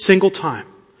single time,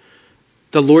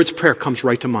 the Lord's Prayer comes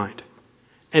right to mind.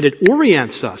 And it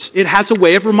orients us. It has a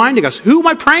way of reminding us, who am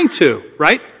I praying to,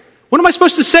 right? What am I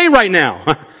supposed to say right now?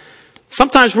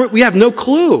 Sometimes we have no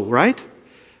clue, right?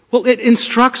 Well, it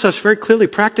instructs us very clearly,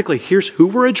 practically. Here's who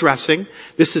we're addressing.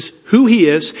 This is who He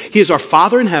is. He is our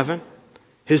Father in heaven.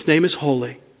 His name is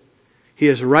holy. He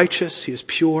is righteous. He is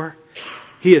pure.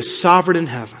 He is sovereign in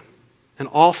heaven. And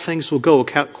all things will go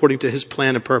according to His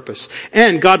plan and purpose.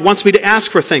 And God wants me to ask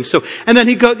for things. So, and then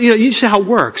He goes, you see how it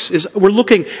works. We're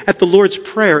looking at the Lord's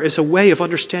Prayer as a way of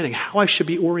understanding how I should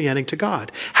be orienting to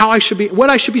God. What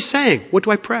I should be saying. What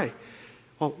do I pray?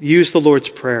 Well, use the Lord's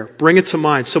Prayer. Bring it to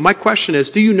mind. So my question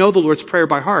is, do you know the Lord's Prayer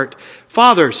by heart?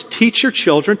 Fathers, teach your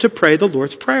children to pray the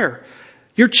Lord's Prayer.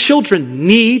 Your children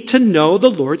need to know the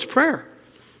Lord's Prayer.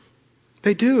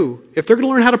 They do. If they're going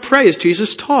to learn how to pray as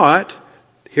Jesus taught,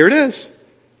 here it is.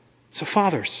 So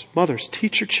fathers, mothers,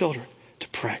 teach your children to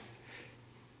pray.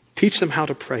 Teach them how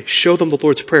to pray. Show them the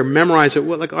Lord's Prayer. Memorize it.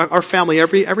 Like our family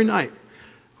every night.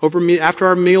 After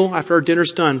our meal, after our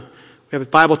dinner's done, we have a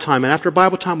Bible time. And after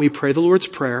Bible time, we pray the Lord's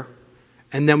Prayer.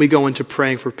 And then we go into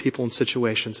praying for people and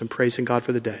situations and praising God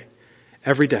for the day.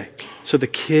 Every day. So the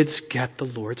kids get the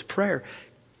Lord's Prayer.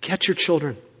 Get your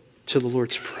children to the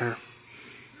Lord's Prayer.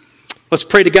 Let's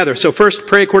pray together. So first,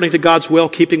 pray according to God's will,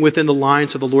 keeping within the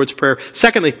lines of the Lord's Prayer.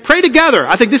 Secondly, pray together.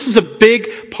 I think this is a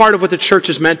big part of what the church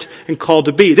is meant and called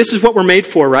to be. This is what we're made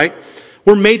for, right?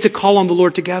 We're made to call on the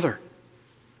Lord together.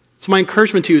 So my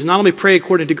encouragement to you is not only pray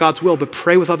according to God's will, but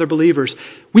pray with other believers.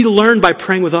 We learn by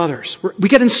praying with others. We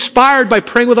get inspired by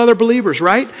praying with other believers,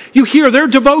 right? You hear their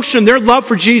devotion, their love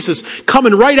for Jesus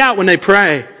coming right out when they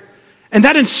pray. And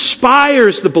that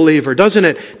inspires the believer, doesn't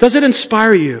it? Does it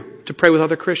inspire you to pray with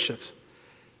other Christians?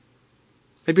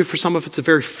 Maybe for some of it's a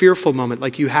very fearful moment,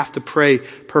 like you have to pray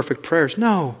perfect prayers.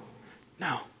 No.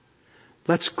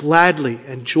 Let's gladly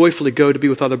and joyfully go to be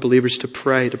with other believers to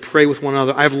pray with one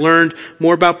another. I've learned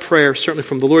more about prayer, certainly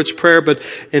from the Lord's Prayer, but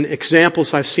in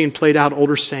examples I've seen played out,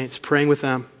 older saints, praying with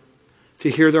them, to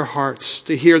hear their hearts,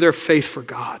 to hear their faith for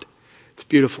God. It's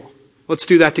beautiful. Let's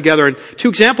do that together. And 2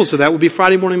 examples of that would be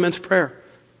Friday morning men's prayer.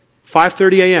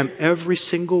 5:30 a.m. every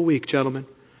single week, gentlemen.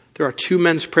 There are 2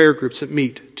 men's prayer groups that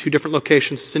meet, 2 different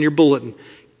locations. It's in your bulletin.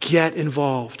 Get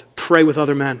involved. Pray with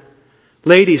other men.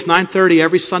 Ladies, 9:30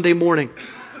 every Sunday morning.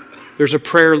 There's a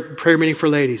prayer meeting for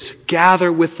ladies.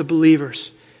 Gather with the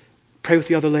believers. Pray with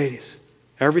the other ladies.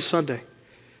 Every Sunday.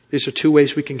 These are 2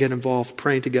 ways we can get involved,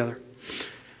 praying together.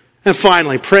 And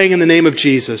finally, praying in the name of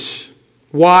Jesus.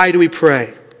 Why do we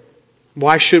pray?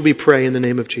 Why should we pray in the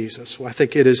name of Jesus? Well, I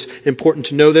think it is important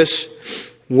to know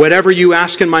this. Whatever you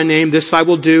ask in my name, this I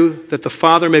will do, that the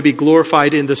Father may be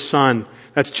glorified in the Son.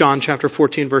 That's John chapter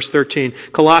 14, verse 13.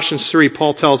 Colossians 3,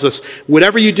 Paul tells us,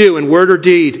 whatever you do in word or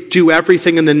deed, do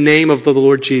everything in the name of the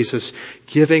Lord Jesus,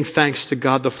 giving thanks to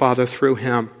God the Father through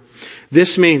Him.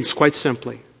 This means, quite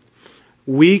simply,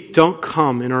 we don't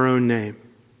come in our own name.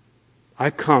 I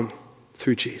come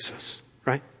through Jesus,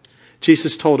 right?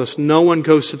 Jesus told us, no one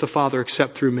goes to the Father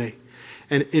except through me.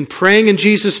 And in praying in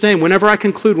Jesus' name, whenever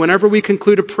we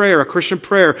conclude a prayer, a Christian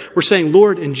prayer, we're saying,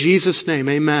 Lord, in Jesus' name,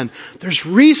 amen. There's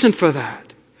reason for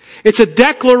that. It's a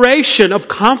declaration of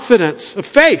confidence, of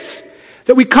faith,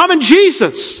 that we come in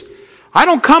Jesus. I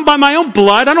don't come by my own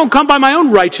blood. I don't come by my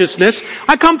own righteousness.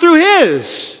 I come through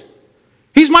His.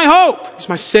 He's my hope. He's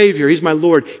my Savior. He's my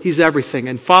Lord. He's everything.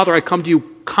 And Father, I come to you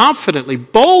confidently,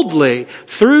 boldly,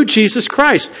 through Jesus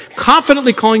Christ.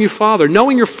 Confidently calling you Father,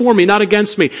 knowing you're for me, not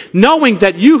against me. Knowing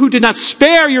that you who did not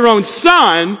spare your own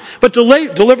Son, but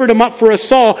delivered Him up for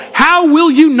us all, how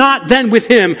will you not then with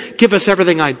Him give us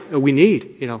everything we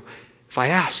need? If I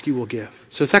ask, you will give.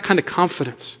 So it's that kind of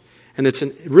confidence. And it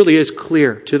really is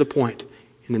clear, to the point.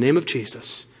 In the name of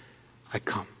Jesus, I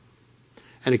come.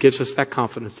 And it gives us that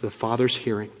confidence that the Father's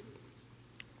hearing.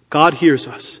 God hears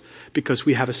us because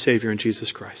we have a Savior in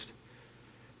Jesus Christ.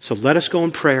 So let us go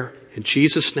in prayer in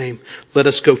Jesus' name. Let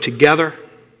us go together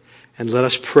and let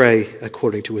us pray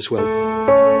according to His will.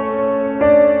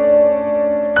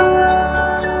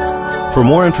 For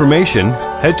more information,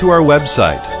 head to our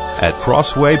website at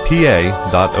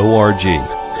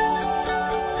crosswaypa.org.